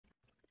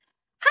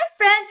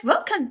friends,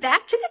 welcome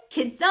back to the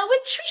Kids Zone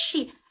with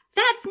Trishy.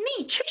 That's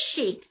me,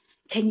 Trishy.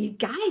 Can you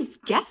guys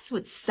guess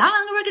what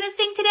song we're going to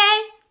sing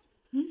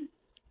today?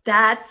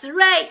 That's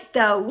right,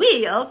 the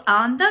wheels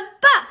on the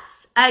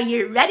bus. Are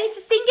you ready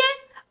to sing it?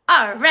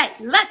 All right,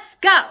 let's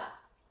go.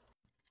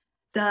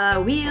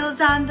 The wheels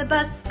on the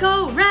bus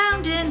go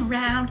round and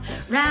round,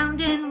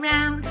 round and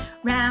round,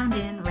 round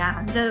and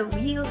round. The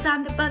wheels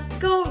on the bus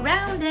go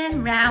round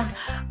and round,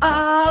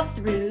 all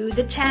through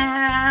the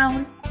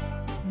town.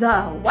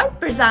 The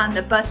wipers on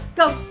the bus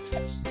go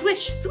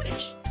swish,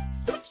 swish,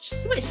 swish,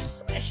 swish,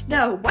 swish.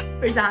 The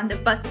wipers on the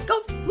bus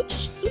go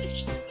swish,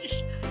 swish,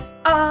 swish,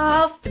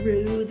 all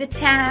through the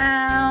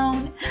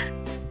town.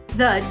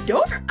 The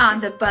door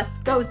on the bus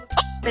goes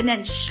open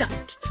and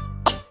shut,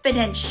 open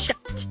and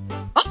shut,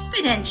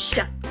 open and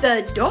shut.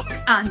 The door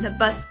on the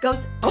bus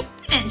goes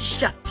open and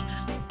shut,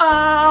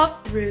 all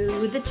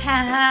through the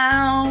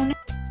town.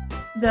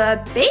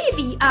 The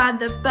baby on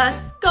the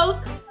bus goes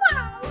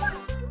wow,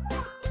 wow, wow,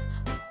 wow,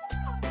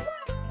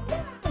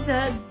 wow.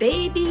 The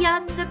baby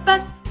on the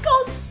bus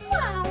goes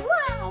wow,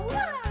 wow,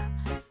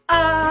 wow,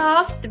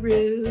 all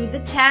through the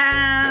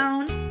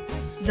town.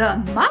 The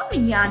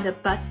mommy on the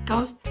bus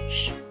goes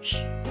shh,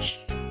 shh, shh,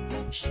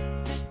 shh.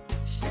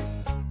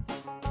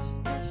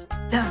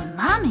 The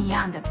mommy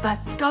on the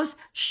bus goes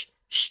shh,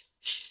 shh,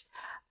 shh,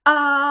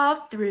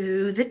 all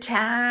through the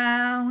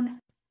town.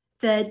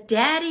 The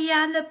daddy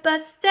on the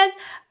bus says,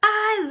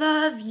 I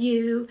love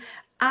you,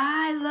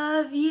 I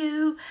love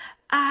you,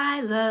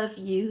 I love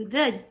you.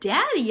 The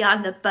daddy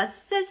on the bus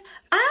says,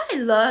 I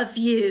love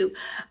you,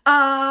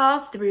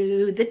 all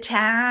through the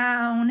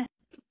town.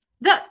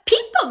 The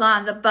people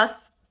on the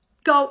bus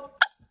go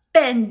up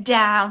and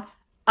down,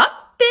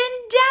 up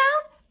and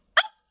down,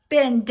 up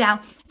and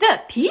down.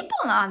 The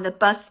people on the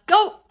bus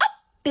go up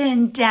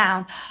and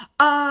down,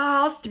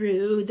 all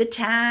through the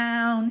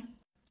town.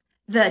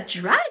 The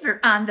driver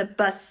on the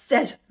bus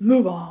says,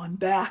 move on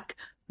back,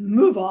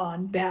 move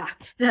on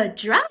back. The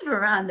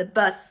driver on the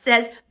bus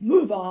says,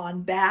 move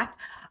on back,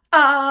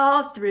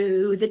 all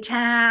through the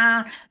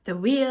town. The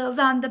wheels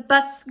on the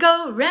bus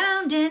go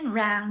round and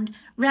round,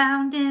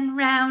 round and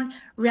round,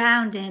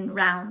 round and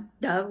round.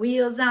 The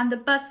wheels on the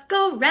bus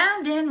go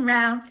round and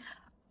round,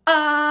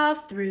 all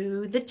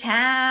through the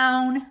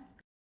town.